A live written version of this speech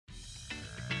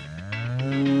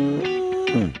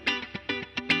Welcome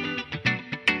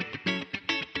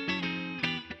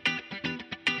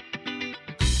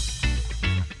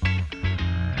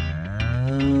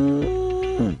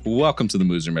to the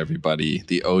Moos Room, everybody.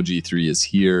 The OG3 is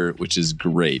here, which is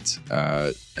great.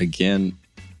 Again,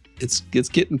 it's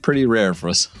getting pretty rare for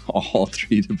us all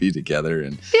three to be together.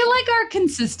 And I feel like our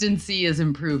consistency has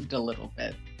improved a little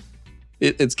bit.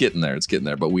 It's getting there. It's getting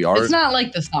there. But we are. It's not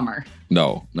like the summer.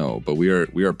 No. But we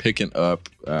are picking up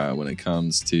when it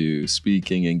comes to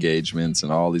speaking engagements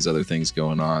and all these other things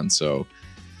going on. So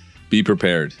be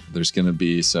prepared. There's going to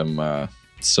be some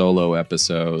solo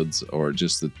episodes or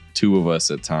just the two of us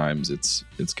at times. It's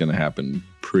going to happen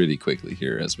pretty quickly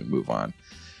here as we move on.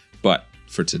 But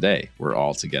for today, we're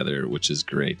all together, which is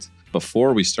great.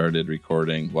 Before we started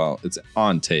recording, well, it's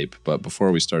on tape, but before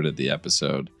we started the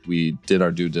episode, we did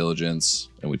our due diligence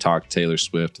and we talked Taylor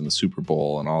Swift and the Super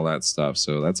Bowl and all that stuff.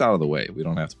 So that's out of the way. We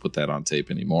don't have to put that on tape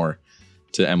anymore,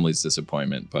 to Emily's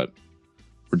disappointment, but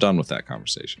we're done with that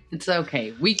conversation. It's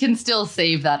okay. We can still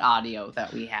save that audio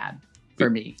that we had. For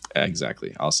me.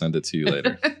 Exactly. I'll send it to you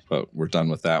later, but we're done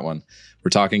with that one. We're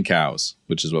talking cows,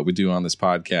 which is what we do on this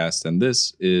podcast. And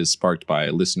this is sparked by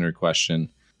a listener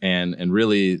question and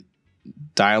really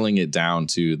dialing it down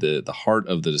to the heart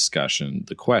of the discussion.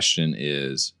 The question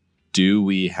is, do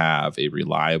we have a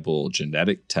reliable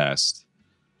genetic test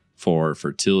for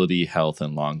fertility, health,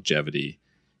 and longevity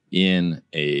in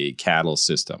a cattle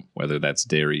system, whether that's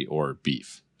dairy or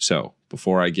beef? So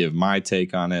before I give my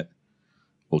take on it,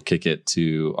 we'll kick it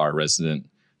to our resident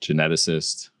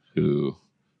geneticist who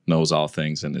knows all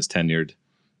things and is tenured.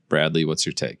 Bradley, what's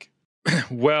your take?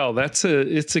 Well,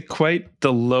 it's quite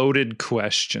the loaded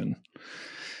question.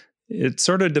 It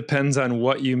sort of depends on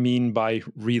what you mean by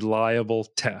reliable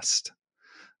test.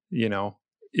 You know,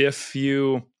 if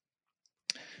we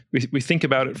think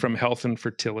about it from health and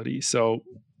fertility. So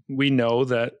we know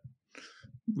that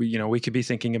we could be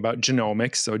thinking about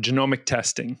genomics. So genomic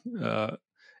testing,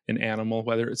 an animal,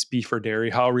 whether it's beef or dairy,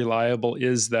 how reliable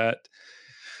is that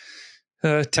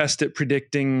test at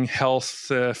predicting health,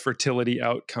 fertility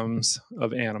outcomes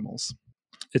of animals?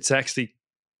 It's actually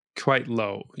quite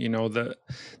low. You know, the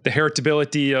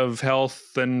heritability of health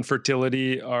and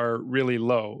fertility are really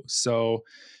low. So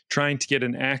trying to get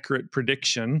an accurate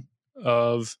prediction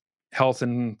of health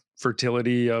and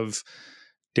fertility of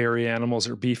dairy animals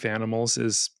or beef animals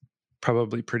is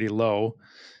probably pretty low.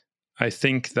 I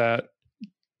think that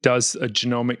does a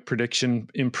genomic prediction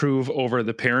improve over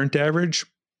the parent average?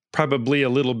 Probably a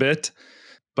little bit,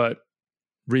 but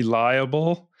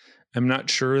reliable, I'm not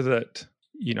sure that,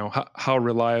 how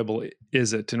reliable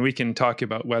is it? And we can talk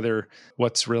about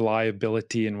what's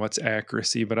reliability and what's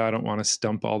accuracy, but I don't want to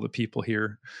stump all the people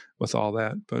here with all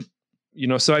that. But,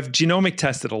 so I've genomic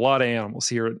tested a lot of animals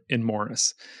here in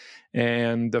Morris,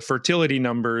 and the fertility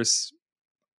numbers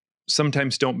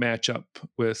sometimes don't match up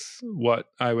with what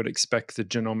I would expect the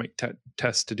genomic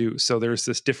test to do. So there's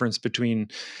this difference between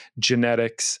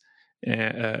genetics,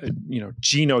 genotypes,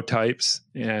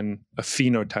 and a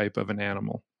phenotype of an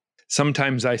animal.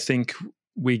 Sometimes I think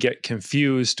we get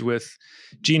confused with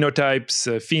genotypes,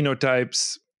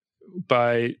 phenotypes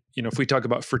by, if we talk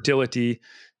about fertility,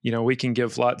 we can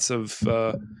give lots of,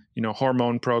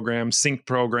 hormone programs, sync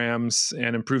programs,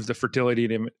 and improve the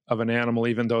fertility of an animal,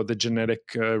 even though the genetic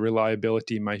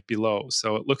reliability might be low.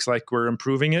 So it looks like we're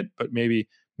improving it, but maybe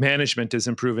management is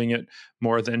improving it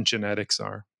more than genetics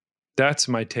are. That's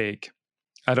my take.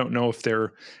 I don't know if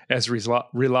they're as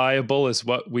reliable as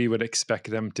what we would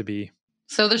expect them to be.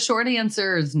 So the short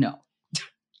answer is no.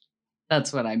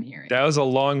 That's what I'm hearing. That was a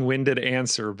long-winded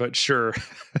answer, but sure.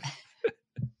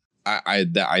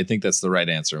 I think that's the right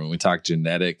answer. When we talk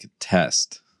genetic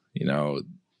test,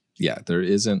 there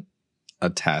isn't a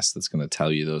test that's going to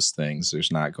tell you those things.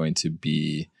 There's not going to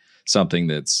be something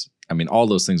all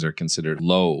those things are considered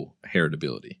low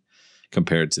heritability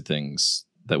compared to things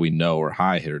that we know are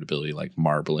high heritability, like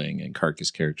marbling and carcass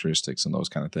characteristics and those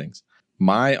kind of things.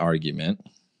 My argument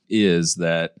is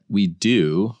that we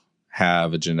do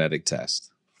have a genetic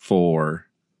test for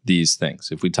these things.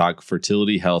 If we talk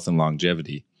fertility, health, and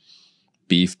longevity,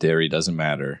 beef, dairy, doesn't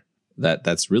matter.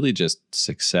 That's really just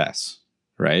success,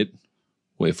 right?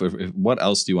 If what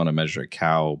else do you want to measure a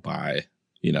cow by?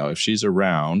 If she's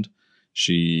around,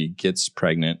 she gets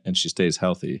pregnant and she stays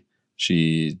healthy,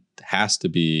 she has to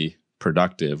be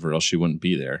productive or else she wouldn't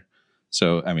be there.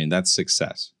 So, that's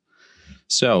success.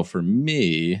 So for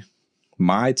me,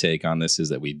 my take on this is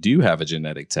that we do have a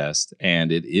genetic test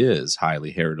and it is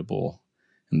highly heritable.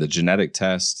 And the genetic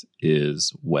test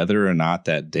is whether or not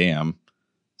that dam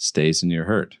stays in your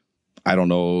herd. I don't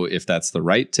know if that's the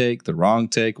right take, the wrong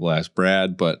take. We'll ask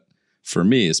Brad, but For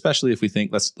me, especially if we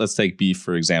think, let's take beef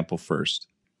for example first.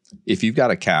 If you've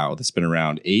got a cow that's been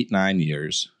around 8-9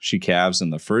 years, she calves in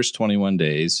the first 21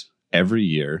 days every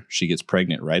year, she gets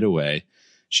pregnant right away,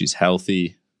 she's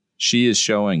healthy, she is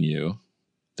showing you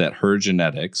that her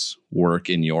genetics work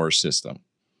in your system.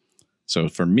 So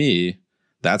for me,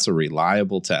 that's a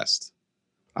reliable test.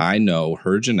 I know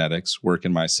her genetics work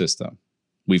in my system.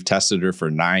 We've tested her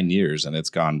for 9 years and it's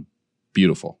gone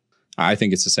beautiful. I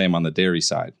think it's the same on the dairy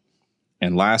side.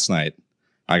 And last night,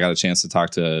 I got a chance to talk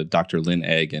to Dr. Lynn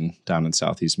Egan down in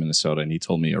Southeast Minnesota, and he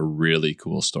told me a really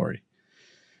cool story.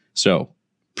 So,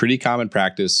 pretty common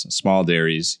practice, small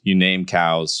dairies, you name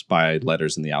cows by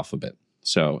letters in the alphabet.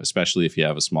 So, especially if you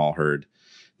have a small herd.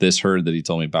 This herd that he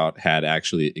told me about had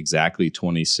actually exactly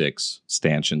 26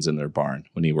 stanchions in their barn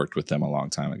when he worked with them a long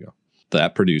time ago.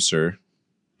 That producer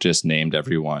just named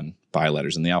everyone by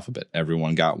letters in the alphabet.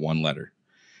 Everyone got one letter.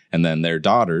 And then their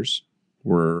daughters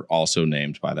were also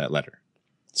named by that letter.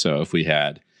 So if we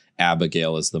had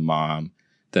Abigail as the mom,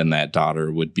 then that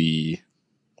daughter would be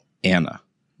Anna,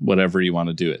 whatever you want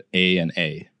to do it, A and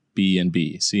A, B and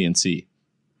B, C and C.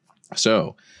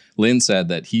 So Lynn said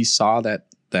that he saw that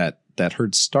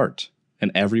herd start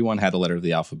and everyone had a letter of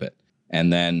the alphabet.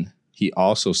 And then he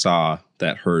also saw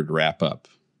that herd wrap up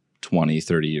 20,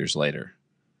 30 years later.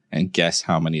 And guess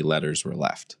how many letters were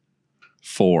left?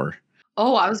 4.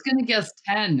 Oh, I was going to guess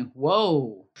 10.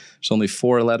 Whoa. There's only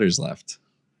 4 letters left.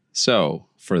 So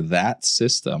for that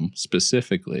system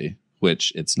specifically,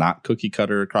 which it's not cookie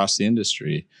cutter across the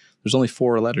industry, there's only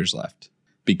 4 letters left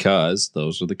because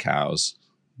those are the cows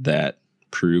that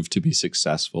proved to be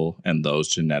successful and those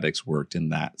genetics worked in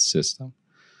that system.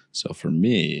 So for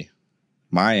me,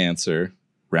 my answer,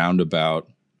 roundabout,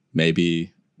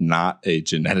 maybe not a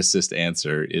geneticist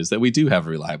answer, is that we do have a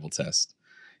reliable test.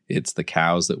 It's the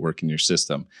cows that work in your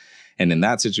system. And in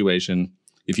that situation,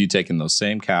 if you'd taken those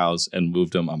same cows and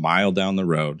moved them a mile down the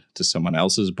road to someone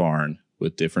else's barn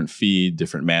with different feed,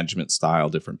 different management style,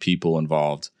 different people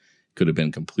involved, could have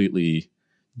been completely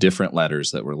different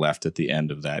letters that were left at the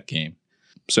end of that game.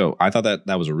 So I thought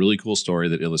that was a really cool story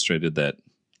that illustrated that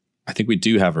I think we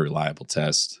do have a reliable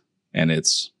test and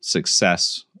it's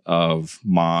success of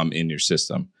mom in your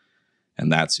system.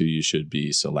 And that's who you should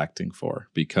be selecting for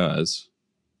because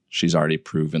she's already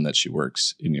proven that she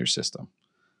works in your system.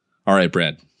 All right,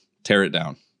 Brad, tear it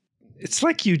down. It's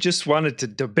like you just wanted to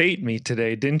debate me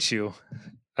today, didn't you?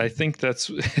 I think that's...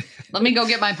 Let me go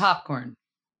get my popcorn.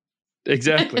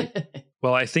 Exactly.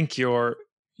 Well, I think you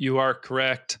are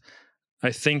correct.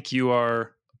 I think you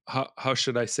are, how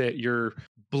should I say it? You're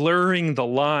blurring the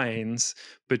lines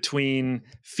between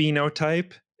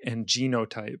phenotype and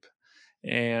genotype.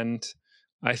 And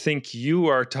I think you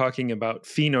are talking about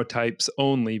phenotypes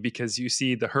only because you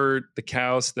see the herd, the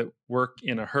cows that work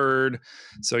in a herd.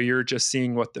 So you're just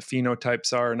seeing what the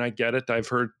phenotypes are. And I get it. I've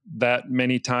heard that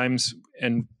many times.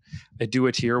 And I do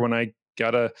it here when I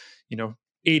got a,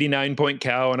 89 point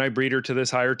cow and I breed her to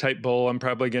this higher type bull. I'm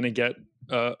probably going to get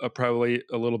probably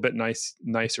a little bit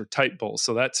nicer type bull.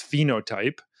 So that's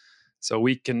phenotype. So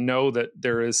we can know that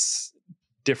there is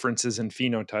differences in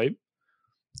phenotype.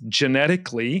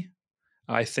 Genetically,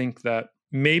 I think that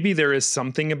maybe there is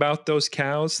something about those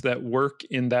cows that work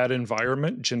in that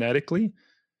environment genetically,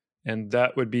 and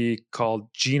that would be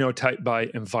called genotype by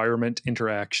environment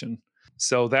interaction.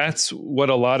 So that's what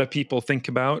a lot of people think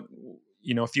about.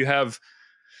 If you have,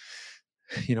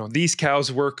 these cows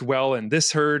work well in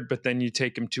this herd, but then you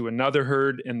take them to another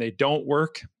herd and they don't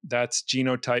work, that's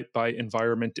genotype by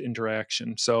environment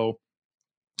interaction. So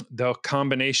the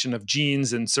combination of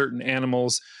genes in certain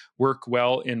animals work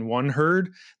well in one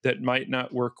herd that might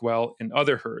not work well in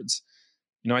other herds.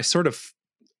 I sort of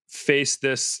face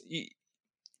this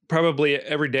probably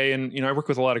every day. And, I work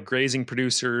with a lot of grazing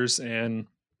producers, and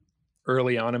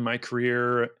early on in my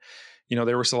career,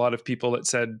 there was a lot of people that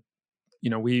said,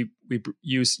 we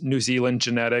use New Zealand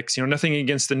genetics, nothing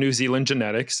against the New Zealand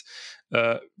genetics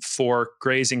for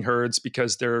grazing herds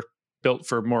because they're built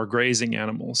for more grazing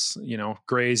animals,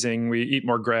 grazing, we eat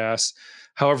more grass.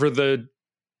 However, the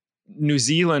New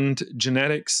Zealand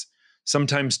genetics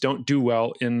sometimes don't do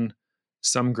well in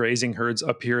some grazing herds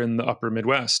up here in the upper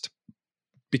Midwest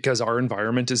because our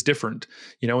environment is different.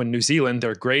 In New Zealand,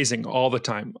 they're grazing all the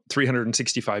time,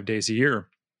 365 days a year.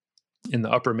 In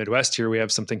the upper Midwest here, we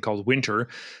have something called winter.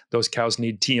 Those cows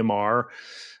need TMR.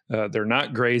 They're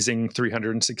not grazing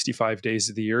 365 days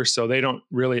of the year, so they don't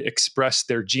really express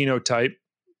their genotype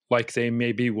like they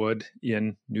maybe would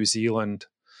in New Zealand.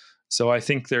 So I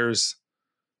think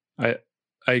I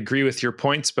agree with your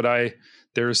points, but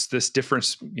there's this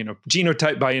difference.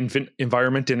 Genotype by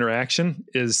environment interaction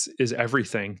is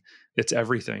everything. It's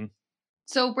everything.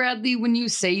 So, Bradley, when you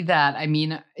say that, I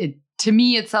mean, to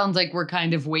me, it sounds like we're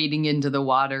kind of wading into the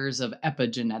waters of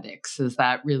epigenetics. Is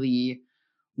that really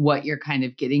what you're kind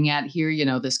of getting at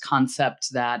here? This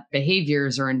concept that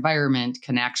behaviors or environment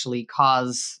can actually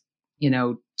cause,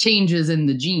 changes in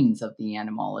the genes of the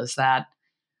animal. Is that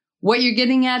what you're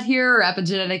getting at here? Or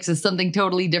epigenetics is something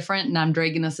totally different and I'm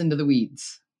dragging us into the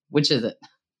weeds? Which is it?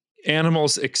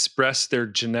 Animals express their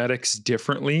genetics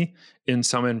differently in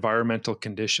some environmental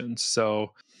conditions.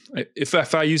 So if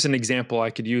I use an example,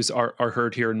 I could use our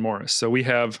herd here in Morris. So we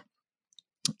have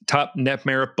top net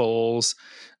merit bulls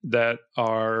that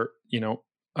are,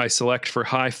 I select for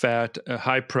high fat,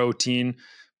 high protein,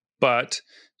 but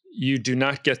you do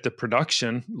not get the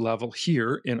production level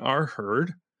here in our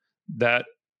herd that,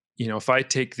 if I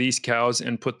take these cows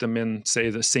and put them in, say,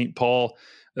 the St. Paul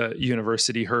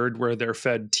University herd where they're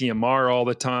fed TMR all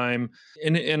the time.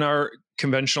 In our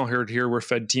conventional herd here, we're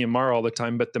fed TMR all the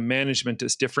time, but the management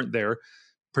is different there.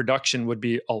 Production would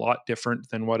be a lot different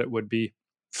than what it would be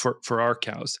for our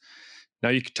cows. Now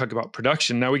you could talk about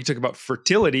production. Now we can talk about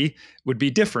fertility would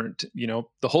be different.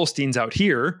 The Holsteins out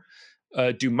here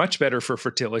do much better for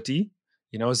fertility.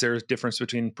 Is there a difference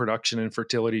between production and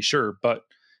fertility? Sure.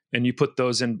 And you put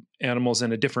those in animals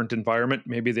in a different environment,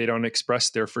 maybe they don't express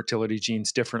their fertility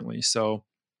genes differently. So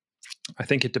I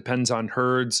think it depends on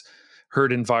herd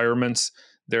environments.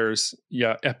 There's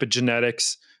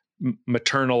epigenetics,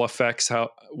 maternal effects,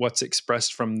 what's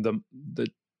expressed from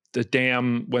the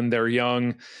dam when they're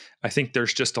young. I think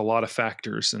there's just a lot of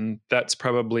factors, and that's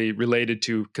probably related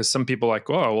to, because some people are like,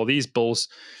 oh, well, these bulls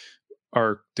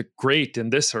are great in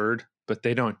this herd, but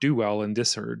they don't do well in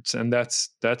this herds. And that's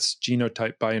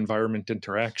genotype by environment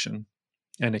interaction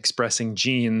and expressing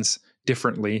genes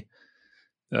differently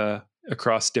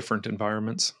across different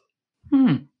environments.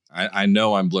 I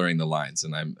know I'm blurring the lines,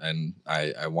 and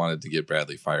I wanted to get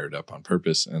Bradley fired up on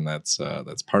purpose, and that's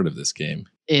part of this game.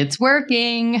 It's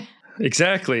working.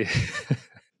 Exactly.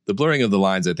 The blurring of the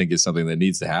lines, I think, is something that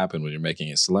needs to happen when you're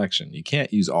making a selection. You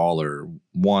can't use all or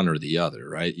one or the other,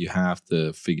 right? You have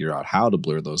to figure out how to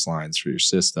blur those lines for your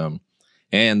system.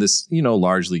 And this,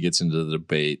 largely gets into the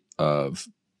debate of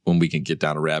when we can get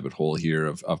down a rabbit hole here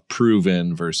of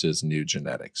proven versus new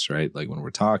genetics, right? Like when we're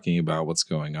talking about what's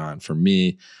going on, for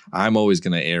me, I'm always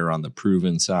going to err on the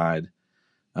proven side.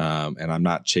 And I'm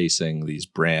not chasing these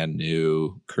brand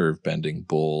new curve bending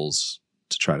bulls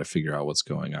to try to figure out what's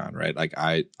going on, right? Like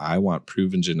I want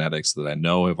proven genetics that I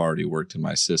know have already worked in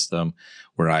my system,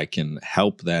 where I can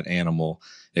help that animal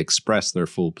express their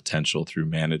full potential through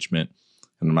management.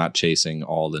 And I'm not chasing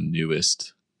all the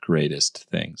newest, greatest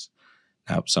things.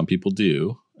 Now, some people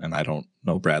do, and I don't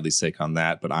know Bradley's take on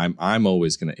that, but I'm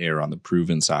always going to err on the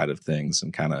proven side of things,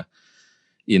 and kind of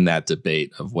in that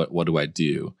debate of what do I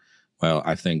do? Well,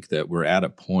 I think that we're at a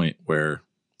point where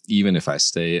even if I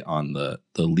stay on the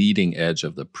leading edge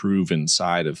of the proven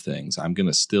side of things, I'm going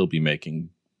to still be making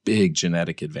big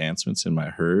genetic advancements in my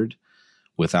herd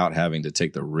without having to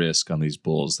take the risk on these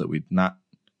bulls that we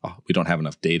don't have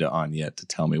enough data on yet to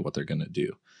tell me what they're going to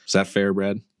do. Is that fair,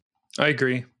 Brad? I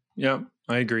agree. Yeah,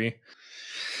 I agree.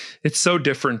 It's so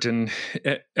different, and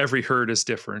every herd is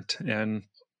different. And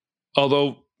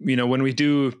although, when we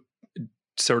do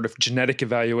sort of genetic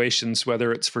evaluations,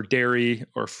 whether it's for dairy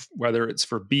or whether it's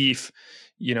for beef,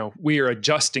 we are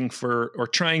adjusting for, or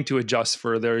trying to adjust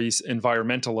for, these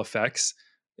environmental effects.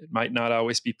 It might not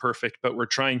always be perfect, but we're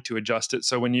trying to adjust it.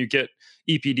 So when you get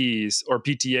EPDs or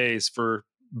PTAs for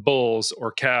bulls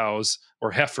or cows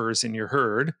or heifers in your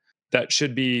herd, that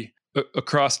should be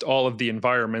across all of the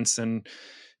environments. And,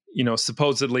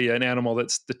 supposedly an animal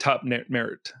that's the top net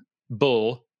merit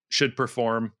bull should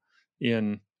perform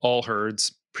in all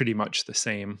herds pretty much the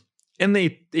same. And they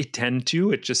tend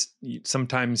to. It just,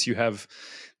 sometimes you have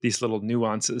these little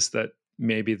nuances that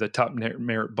maybe the top net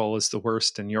merit bull is the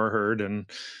worst in your herd, and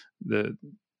the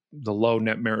low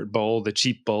net merit bull, the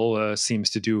cheap bull,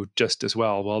 seems to do just as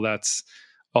well. Well, that's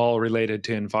all related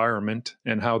to environment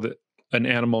and how an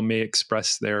animal may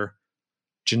express their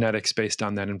genetics based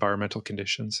on that environmental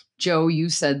conditions. Joe, you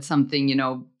said something,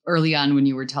 early on when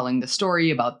you were telling the story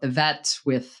about the vet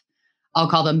with, I'll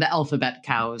call them the alphabet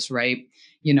cows, right?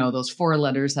 Those 4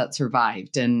 letters that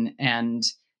survived. And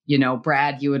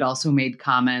Brad, you had also made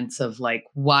comments of like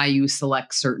why you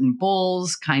select certain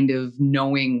bulls, kind of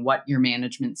knowing what your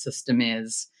management system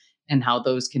is and how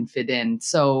those can fit in.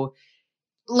 So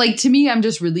like, to me, I'm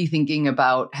just really thinking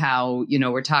about how,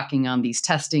 we're talking on these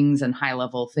testings and high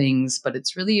level things, but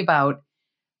it's really about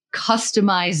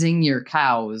customizing your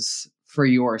cows for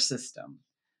your system,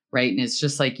 right? And it's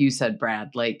just like you said, Brad,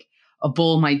 like a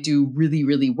bull might do really,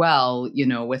 really well,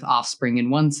 with offspring in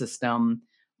one system,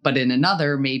 but in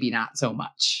another, maybe not so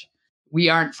much. We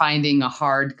aren't finding a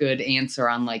hard, good answer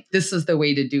on like, this is the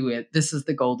way to do it. This is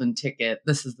the golden ticket.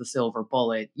 This is the silver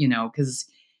bullet, because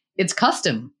it's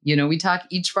custom. We talk,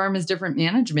 each farm has different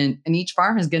management and each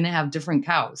farm is going to have different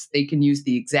cows. They can use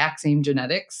the exact same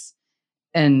genetics.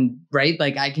 And right,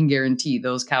 like I can guarantee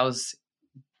those cows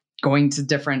going to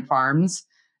different farms,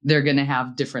 they're going to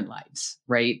have different lives,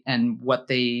 right? And what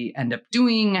they end up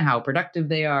doing, how productive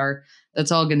they are,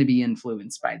 that's all going to be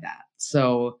influenced by that.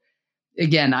 So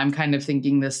again, I'm kind of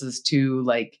thinking this is to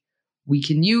like, we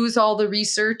can use all the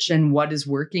research and what is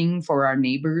working for our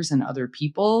neighbors and other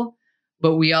people.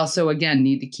 But we also, again,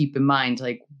 need to keep in mind,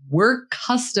 like, we're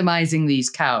customizing these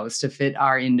cows to fit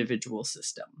our individual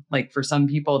system. Like for some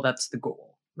people, that's the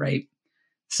goal, right?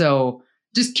 So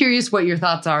just curious what your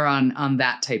thoughts are on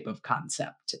that type of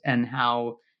concept and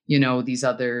how, these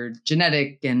other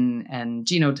genetic and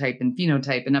genotype and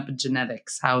phenotype and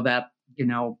epigenetics, how that,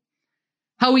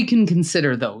 how we can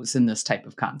consider those in this type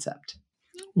of concept.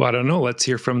 Well, I don't know. Let's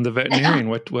hear from the veterinarian.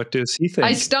 What does he think?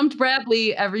 I stumped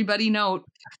Bradley. Everybody note.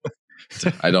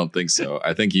 I don't think so.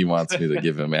 I think he wants me to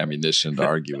give him ammunition to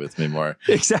argue with me more.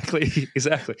 Exactly.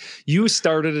 You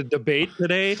started a debate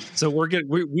today, so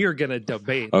we are gonna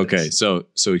debate. Okay, this. so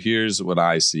here's what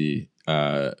I see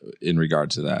in regard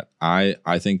to that.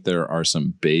 I think there are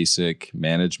some basic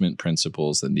management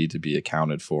principles that need to be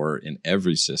accounted for in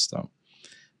every system.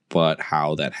 But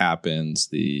how that happens,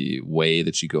 the way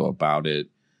that you go about it,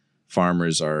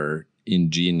 farmers are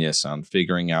ingenious on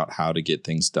figuring out how to get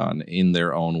things done in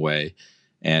their own way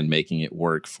and making it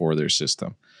work for their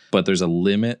system. But there's a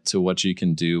limit to what you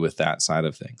can do with that side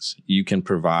of things. You can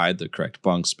provide the correct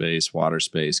bunk space, water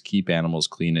space, keep animals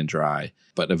clean and dry.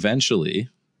 But eventually,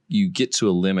 you get to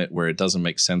a limit where it doesn't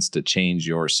make sense to change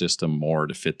your system more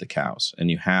to fit the cows.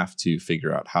 And you have to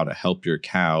figure out how to help your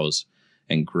cows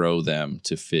and grow them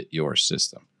to fit your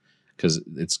system, because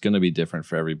it's going to be different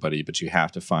for everybody. But you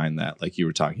have to find that, like you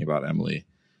were talking about, Emily,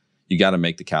 you got to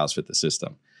make the cows fit the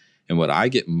system. And what I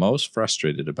get most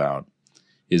frustrated about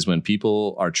is when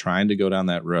people are trying to go down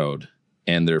that road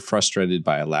and they're frustrated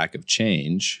by a lack of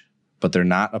change, but they're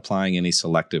not applying any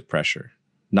selective pressure.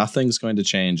 Nothing's going to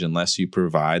change unless you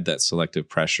provide that selective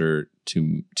pressure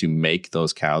to make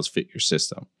those cows fit your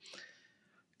system.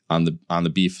 On the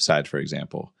beef side, for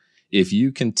example, if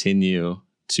you continue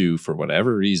to, for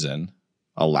whatever reason,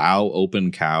 allow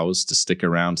open cows to stick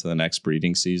around to the next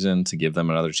breeding season to give them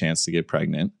another chance to get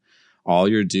pregnant, all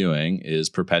you're doing is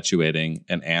perpetuating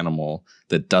an animal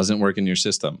that doesn't work in your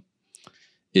system.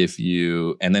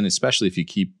 And then especially if you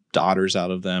keep daughters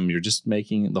out of them, you're just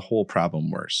making the whole problem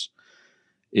worse.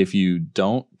 If you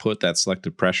don't put that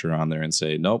selective pressure on there and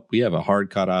say, nope, we have a hard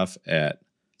cutoff at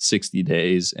 60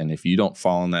 days, and if you don't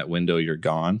fall in that window, you're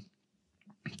gone,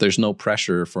 there's no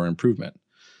pressure for improvement.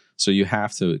 So you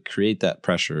have to create that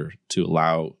pressure to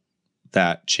allow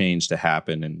that change to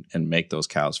happen and make those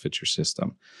cows fit your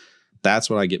system.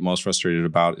 That's what I get most frustrated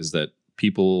about, is that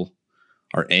people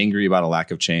are angry about a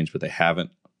lack of change, but they haven't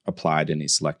applied any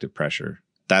selective pressure.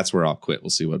 That's where I'll quit.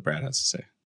 We'll see what Brad has to say.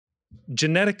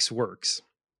 Genetics works,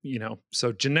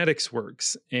 so genetics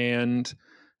works. And,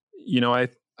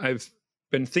 I've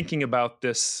been thinking about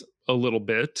this a little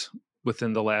bit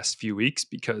within the last few weeks,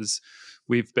 because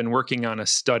we've been working on a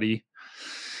study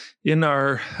in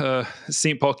our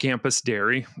St. Paul campus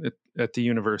dairy at the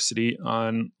university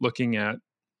on looking at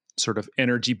sort of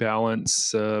energy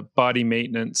balance, body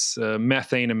maintenance,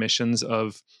 methane emissions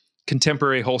of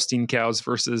contemporary Holstein cows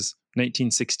versus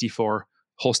 1964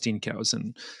 Holstein cows.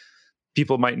 And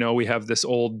people might know we have this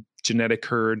old genetic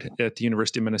herd at the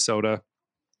University of Minnesota.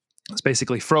 It's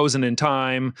basically frozen in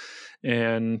time,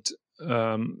 and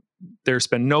there's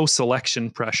been no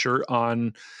selection pressure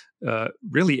on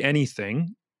really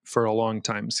anything for a long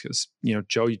time. Because,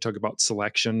 Joe, you talk about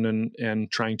selection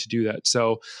and trying to do that.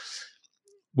 So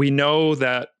we know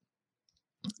that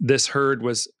this herd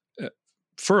was,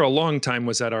 for a long time,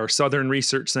 was at our Southern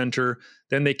Research Center.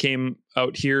 Then they came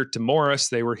out here to Morris.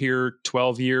 They were here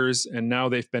 12 years, and now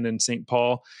they've been in St.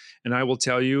 Paul. And I will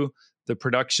tell you, the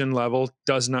production level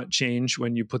does not change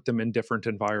when you put them in different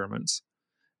environments.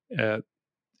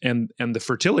 And the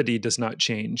fertility does not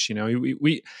change.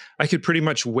 I could pretty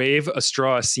much wave a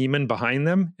straw of semen behind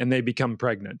them and they become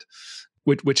pregnant,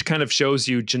 which kind of shows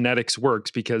you genetics works,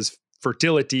 because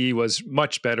fertility was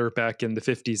much better back in the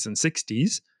 50s and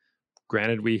 60s.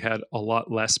 Granted, we had a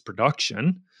lot less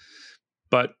production,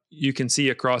 but you can see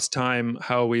across time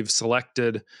how we've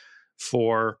selected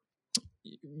for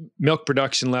milk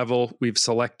production level, we've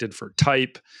selected for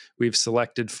type, we've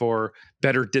selected for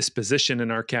better disposition in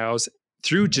our cows,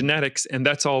 through genetics, and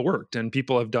that's all worked. And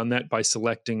people have done that by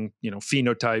selecting,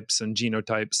 phenotypes and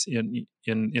genotypes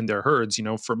in their herds.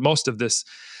 For most of this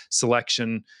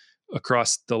selection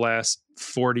across the last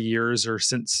 40 years or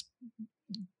since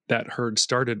that herd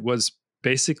started was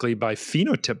basically by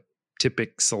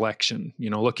phenotypic selection,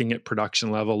 looking at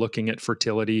production level, looking at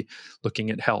fertility,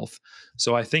 looking at health.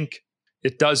 So I think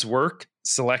it does work.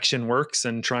 Selection works,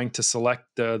 and trying to select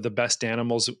the best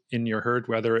animals in your herd,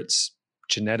 whether it's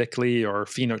genetically or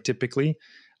phenotypically,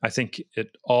 I think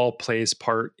it all plays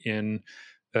part in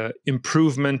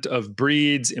improvement of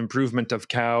breeds, improvement of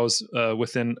cows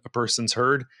within a person's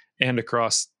herd and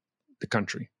across the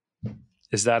country.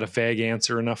 Is that a vague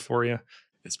answer enough for you?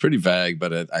 It's pretty vague,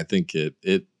 but I think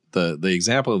the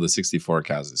example of the 64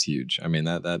 cows is huge. I mean,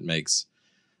 that makes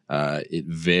it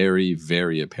very,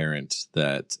 very apparent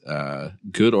that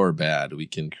good or bad, we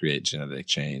can create genetic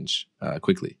change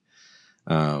quickly.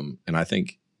 And I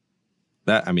think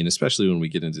that, especially when we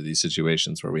get into these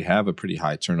situations where we have a pretty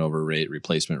high turnover rate,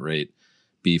 replacement rate,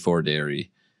 beef or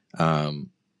dairy,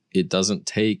 it doesn't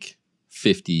take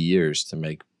 50 years to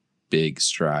make big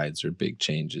strides or big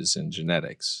changes in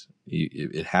genetics.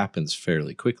 It happens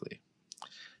fairly quickly.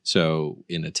 So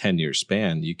in a 10-year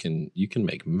span, you can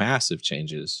make massive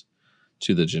changes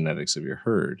to the genetics of your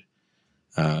herd.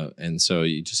 And so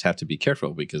you just have to be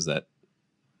careful, because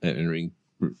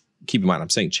keep in mind, I'm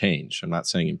saying change. I'm not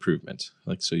saying improvement.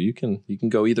 So you can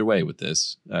go either way with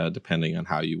this, depending on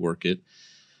how you work it.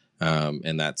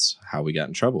 And that's how we got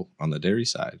in trouble on the dairy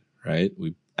side, right?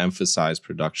 We emphasized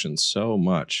production so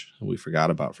much, and we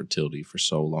forgot about fertility for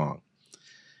so long.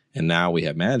 And now we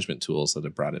have management tools that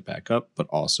have brought it back up, but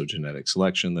also genetic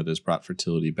selection that has brought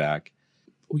fertility back.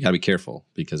 We got to be careful,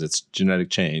 because it's genetic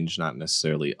change, not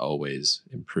necessarily always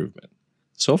improvement.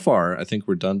 So far, I think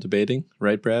we're done debating,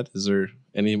 right, Brad? Is there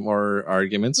any more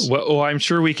arguments? Well, I'm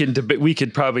sure we can debate. We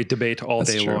could probably debate all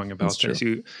That's day true. long about this.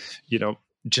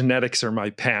 Genetics are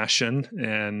my passion,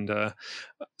 and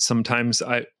sometimes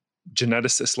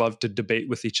geneticists love to debate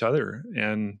with each other,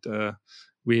 and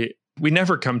we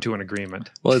never come to an agreement.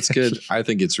 Well, it's good. I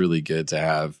think it's really good to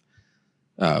have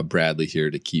Bradley here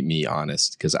to keep me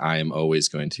honest, because I am always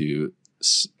going to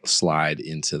slide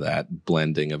into that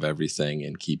blending of everything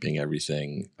and keeping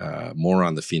everything more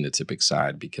on the phenotypic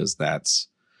side, because that's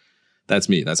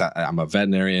me. I'm a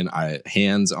veterinarian.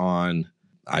 Hands-on.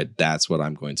 That's what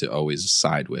I'm going to always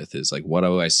side with, is like, what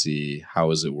do I see?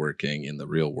 How is it working in the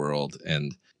real world?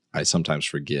 And I sometimes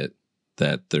forget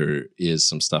that there is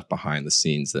some stuff behind the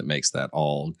scenes that makes that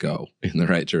all go in the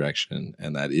right direction.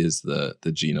 And that is the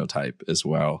genotype as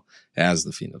well as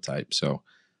the phenotype. So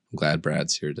I'm glad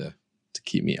Brad's here to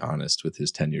keep me honest with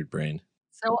his tenured brain.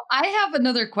 So I have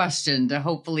another question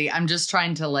to I'm just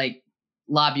trying to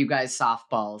lob you guys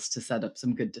softballs to set up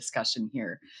some good discussion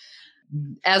here.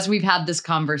 As we've had this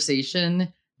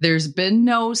conversation, there's been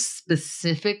no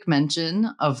specific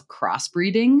mention of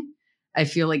crossbreeding. I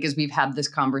feel like as we've had this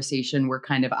conversation, we're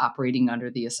kind of operating under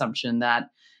the assumption that,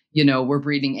 we're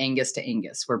breeding Angus to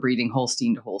Angus, we're breeding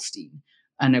Holstein to Holstein.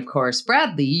 And of course,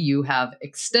 Bradley, you have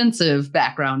extensive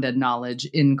background and knowledge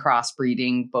in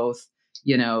crossbreeding, both,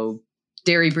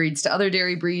 dairy breeds to other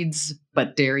dairy breeds,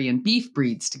 but dairy and beef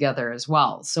breeds together as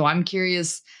well. So I'm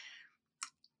curious,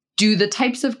 do the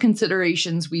types of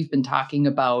considerations we've been talking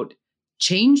about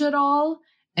change at all?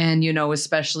 And,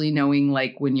 especially knowing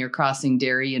when you're crossing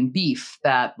dairy and beef,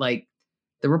 that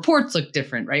the reports look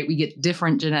different, right? We get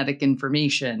different genetic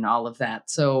information, all of that.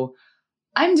 So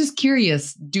I'm just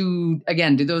curious, do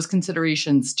those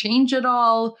considerations change at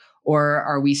all? Or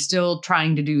are we still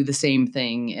trying to do the same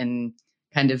thing and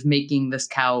kind of making this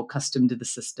cow custom to the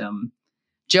system?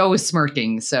 Joe is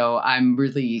smirking, so I'm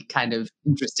really kind of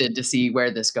interested to see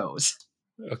where this goes.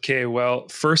 Okay, well,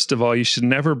 first of all, you should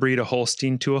never breed a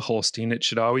Holstein to a Holstein. It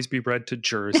should always be bred to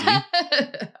Jersey.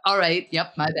 All right.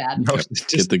 Yep, my bad. No, Yep.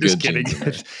 Get the good kidding.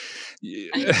 genes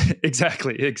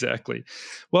Exactly.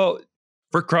 Well,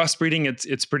 for crossbreeding,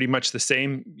 it's pretty much the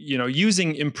same.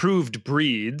 Using improved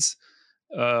breeds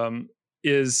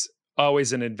is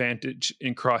always an advantage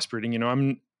in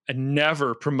crossbreeding. I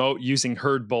never promote using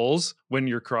herd bulls when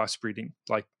you're crossbreeding,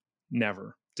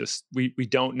 never. Just we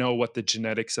don't know what the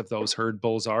genetics of those herd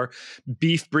bulls are.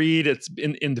 Beef breed, it's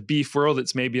in the beef world,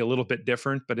 it's maybe a little bit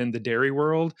different, but in the dairy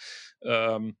world,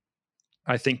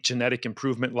 I think genetic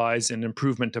improvement lies in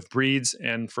improvement of breeds.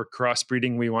 And for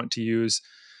crossbreeding, we want to use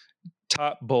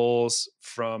top bulls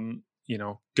from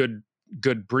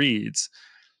good breeds.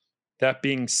 That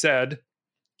being said,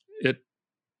 it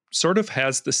sort of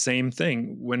has the same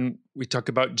thing when we talk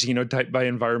about genotype by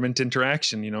environment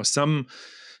interaction.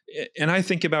 And I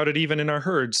think about it even in our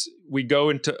herds. We go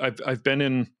into, I've been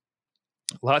in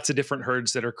lots of different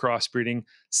herds that are crossbreeding.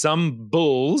 Some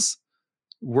bulls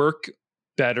work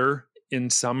better in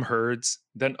some herds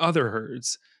than other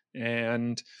herds.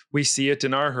 And we see it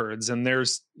in our herds. And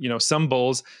there's, some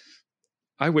bulls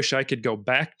I wish I could go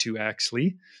back to,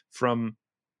 actually, from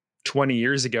 20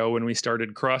 years ago when we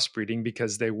started crossbreeding,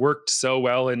 because they worked so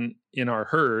well in our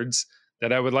herds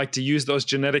that I would like to use those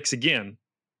genetics again.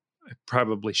 I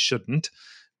probably shouldn't,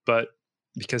 but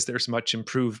because there's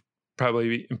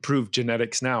probably improved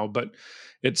genetics now, but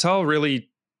it's all really,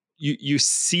 you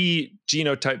see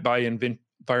genotype by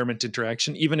environment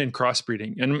interaction, even in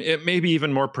crossbreeding. And it may be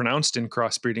even more pronounced in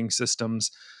crossbreeding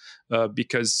systems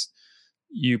because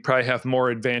you probably have more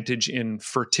advantage in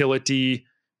fertility,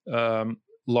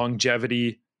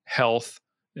 longevity, health,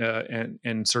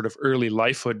 and sort of early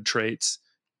lifehood traits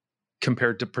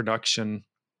compared to production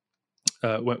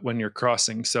when you're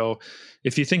crossing. So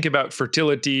if you think about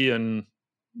fertility and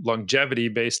longevity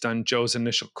based on Joe's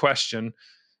initial question,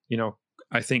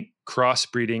 I think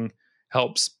crossbreeding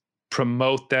helps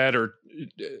promote that, or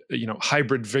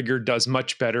hybrid vigor does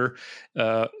much better,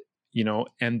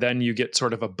 and then you get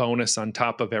sort of a bonus on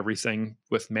top of everything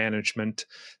with management.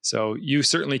 So you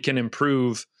certainly can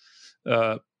improve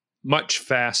much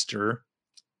faster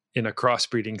in a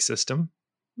crossbreeding system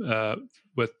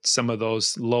with some of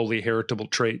those lowly heritable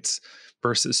traits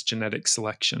versus genetic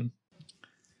selection.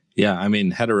 Yeah, I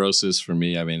mean, heterosis for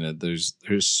me, I mean, there's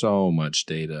so much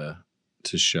data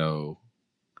to show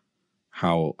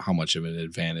how much of an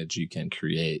advantage you can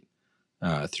create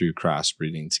through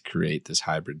crossbreeding to create this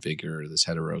hybrid vigor or this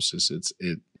heterosis.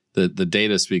 The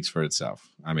data speaks for itself.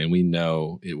 I mean, we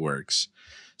know it works.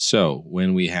 So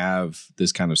when we have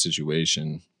this kind of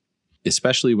situation,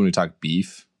 especially when we talk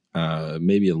beef,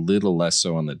 maybe a little less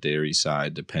so on the dairy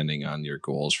side, depending on your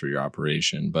goals for your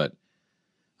operation. But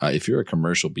if you're a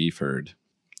commercial beef herd,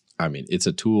 I mean, it's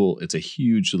a tool. It's a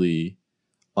hugely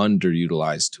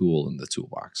underutilized tool in the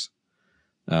toolbox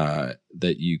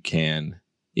that you can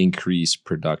increase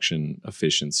production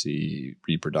efficiency,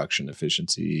 reproduction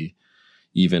efficiency.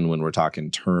 Even when we're talking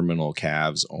terminal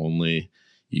calves only,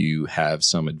 you have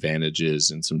some advantages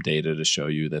and some data to show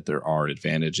you that there are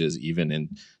advantages even in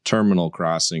terminal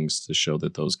crossings to show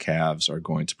that those calves are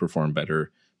going to perform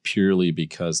better purely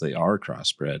because they are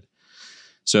crossbred.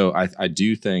 So I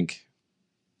do think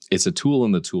it's a tool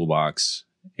in the toolbox,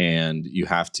 and you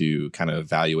have to kind of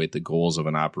evaluate the goals of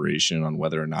an operation on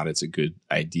whether or not it's a good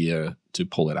idea to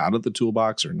pull it out of the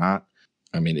toolbox or not.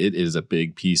 I mean, it is a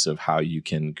big piece of how you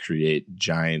can create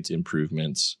giant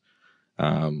improvements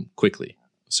quickly.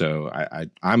 So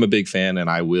I'm a big fan, and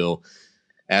I will,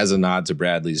 as a nod to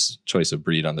Bradley's choice of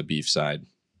breed on the beef side,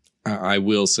 I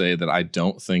will say that I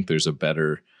don't think there's a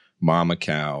better mama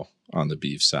cow on the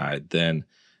beef side than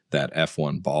that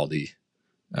F1 Baldy.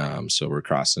 So we're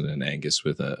crossing an Angus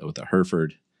with a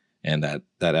Hereford, and that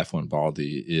F1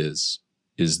 Baldy is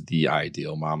the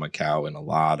ideal mama cow in a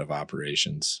lot of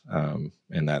operations,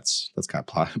 and that's got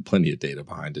plenty of data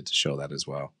behind it to show that as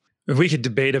well. We could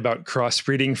debate about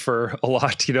crossbreeding for a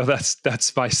lot,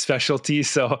 that's my specialty.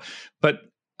 So, but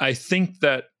I think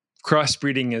that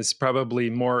crossbreeding is probably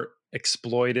more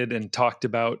exploited and talked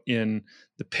about in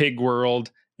the pig world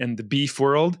and the beef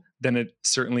world than it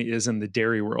certainly is in the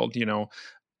dairy world.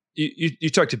 You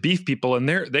talk to beef people, and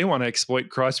they want to exploit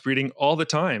crossbreeding all the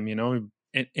time.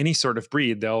 Any sort of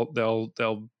breed,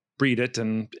 they'll breed it,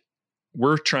 and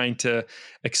we're trying to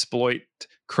exploit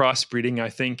crossbreeding. I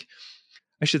think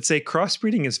I should say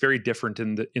crossbreeding is very different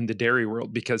in the dairy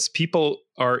world, because people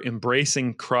are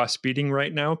embracing crossbreeding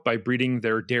right now by breeding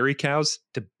their dairy cows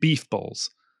to beef bulls,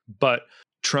 but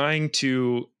trying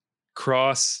to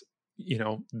cross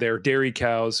their dairy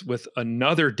cows with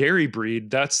another dairy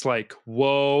breed, that's like,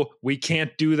 whoa, we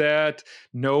can't do that.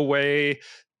 No way.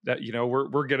 That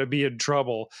we're going to be in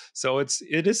trouble. So it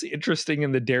is interesting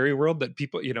in the dairy world that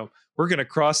people, we're going to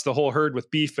cross the whole herd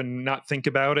with beef and not think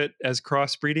about it as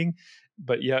crossbreeding,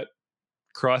 but yet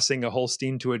crossing a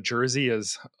Holstein to a Jersey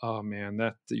is, oh man,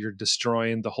 that you're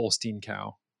destroying the Holstein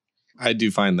cow. I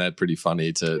do find that pretty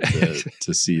funny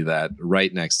to see that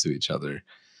right next to each other,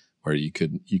 where you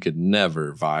could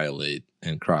never violate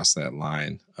and cross that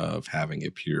line of having a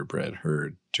purebred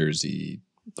herd, Jersey,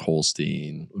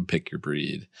 Holstein, pick your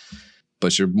breed.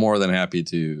 But you're more than happy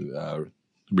to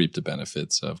reap the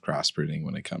benefits of crossbreeding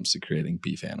when it comes to creating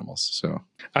beef animals. So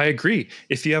I agree.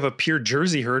 If you have a pure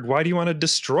Jersey herd, why do you want to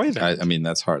destroy that? I mean,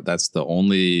 that's hard. That's the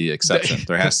only exception.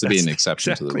 There has to be an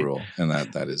exception to the rule, and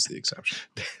that is the exception.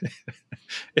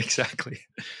 Exactly.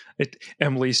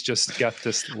 Emily's just got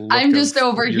this look. I'm just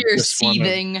over here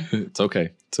seething. It's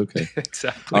okay.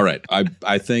 Exactly. All right.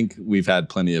 I think we've had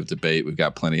plenty of debate. We've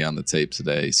got plenty on the tape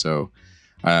today. So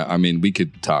I mean, we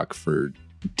could talk for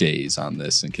days on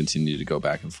this and continue to go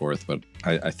back and forth, but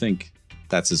I think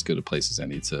that's as good a place as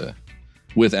any to,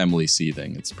 with Emily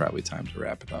seething, it's probably time to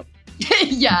wrap it up.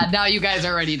 Yeah, now you guys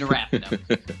are ready to wrap it up.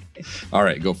 All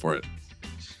right, go for it.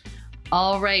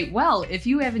 All right. Well, if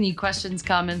you have any questions,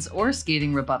 comments, or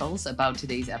skating rebuttals about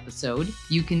today's episode,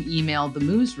 you can email the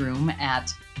Moos Room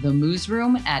at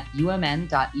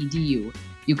themoosroom@umn.edu.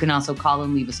 You can also call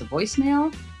and leave us a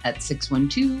voicemail at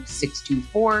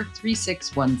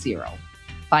 612-624-3610.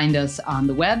 Find us on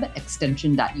the web,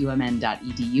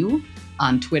 extension.umn.edu,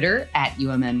 on Twitter at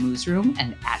UMN Moosroom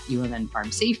and at UMN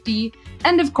Farm Safety,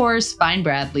 and of course, find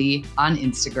Bradley on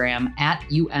Instagram at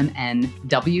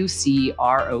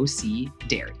UMNWCROC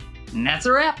Dairy. And that's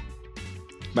a wrap.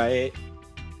 Bye.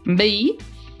 Bye.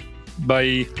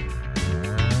 Bye.